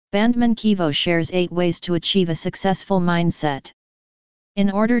Bandman Kevo shares 8 ways to achieve a successful mindset. In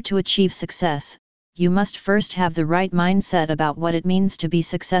order to achieve success, you must first have the right mindset about what it means to be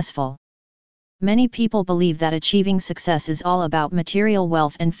successful. Many people believe that achieving success is all about material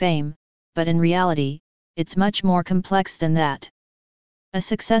wealth and fame, but in reality, it's much more complex than that. A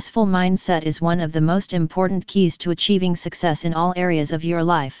successful mindset is one of the most important keys to achieving success in all areas of your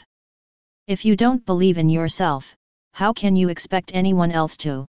life. If you don't believe in yourself, how can you expect anyone else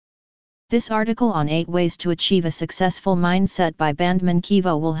to? This article on 8 ways to achieve a successful mindset by Bandman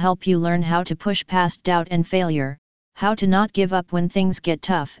Kevo will help you learn how to push past doubt and failure, how to not give up when things get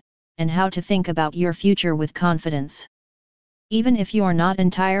tough, and how to think about your future with confidence. Even if you're not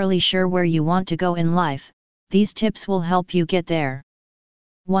entirely sure where you want to go in life, these tips will help you get there.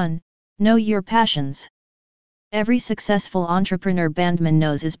 1. Know your passions. Every successful entrepreneur Bandman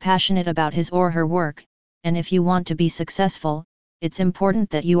knows is passionate about his or her work, and if you want to be successful, it's important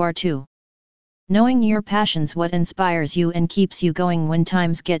that you are too. Knowing your passions, what inspires you and keeps you going when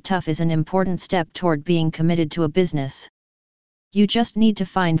times get tough, is an important step toward being committed to a business. You just need to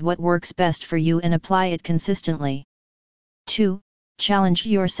find what works best for you and apply it consistently. 2. Challenge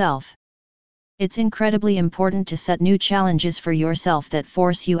yourself. It's incredibly important to set new challenges for yourself that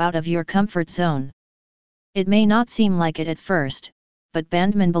force you out of your comfort zone. It may not seem like it at first, but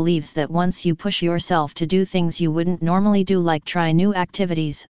Bandman believes that once you push yourself to do things you wouldn't normally do, like try new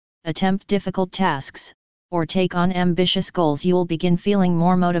activities, attempt difficult tasks, or take on ambitious goals, you'll begin feeling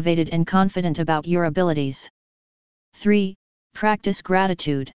more motivated and confident about your abilities. 3. Practice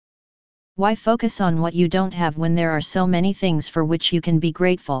gratitude. Why focus on what you don't have when there are so many things for which you can be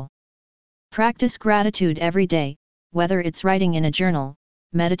grateful? Practice gratitude every day, whether it's writing in a journal,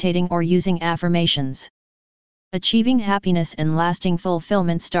 meditating, or using affirmations. Achieving happiness and lasting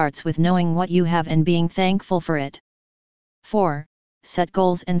fulfillment starts with knowing what you have and being thankful for it. 4. Set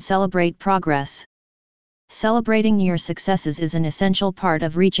goals and celebrate progress. Celebrating your successes is an essential part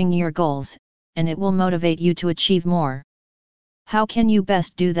of reaching your goals, and it will motivate you to achieve more. How can you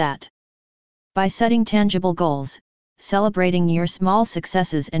best do that? By setting tangible goals, celebrating your small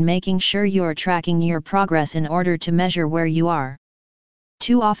successes, and making sure you're tracking your progress in order to measure where you are.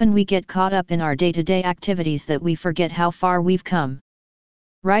 Too often we get caught up in our day-to-day activities that we forget how far we've come.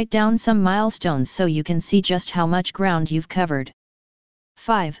 Write down some milestones so you can see just how much ground you've covered.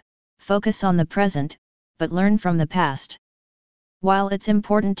 5. Focus on the present, but learn from the past. While it's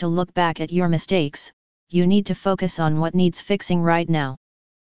important to look back at your mistakes, you need to focus on what needs fixing right now.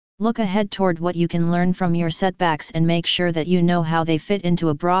 Look ahead toward what you can learn from your setbacks and make sure that you know how they fit into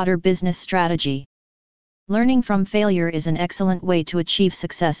a broader business strategy. Learning from failure is an excellent way to achieve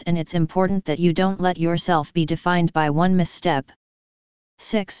success, and it's important that you don't let yourself be defined by one misstep.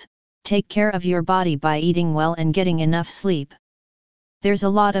 6. Take care of your body by eating well and getting enough sleep. There's a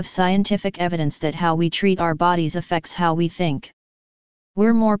lot of scientific evidence that how we treat our bodies affects how we think.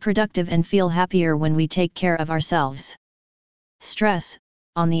 We're more productive and feel happier when we take care of ourselves. Stress,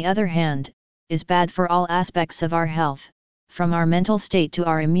 on the other hand, is bad for all aspects of our health, from our mental state to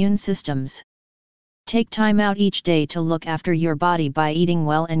our immune systems. Take time out each day to look after your body by eating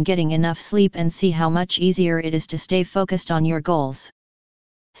well and getting enough sleep, and see how much easier it is to stay focused on your goals.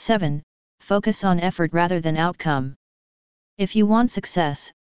 7. Focus on effort rather than outcome. If you want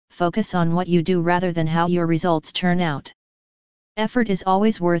success, focus on what you do rather than how your results turn out. Effort is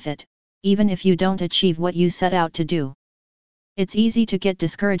always worth it, even if you don't achieve what you set out to do. It's easy to get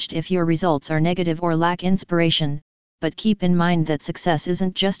discouraged if your results are negative or lack inspiration, but keep in mind that success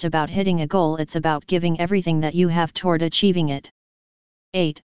isn't just about hitting a goal, it's about giving everything that you have toward achieving it.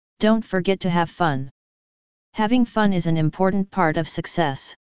 8. Don't forget to have fun. Having fun is an important part of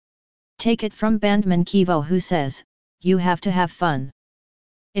success. Take it from Bandman Kevo, who says, "You have to have fun.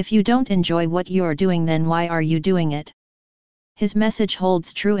 If you don't enjoy what you're doing, then why are you doing it?" His message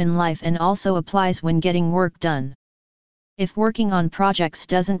holds true in life and also applies when getting work done. If working on projects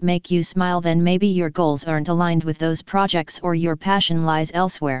doesn't make you smile, then maybe your goals aren't aligned with those projects or your passion lies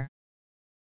elsewhere.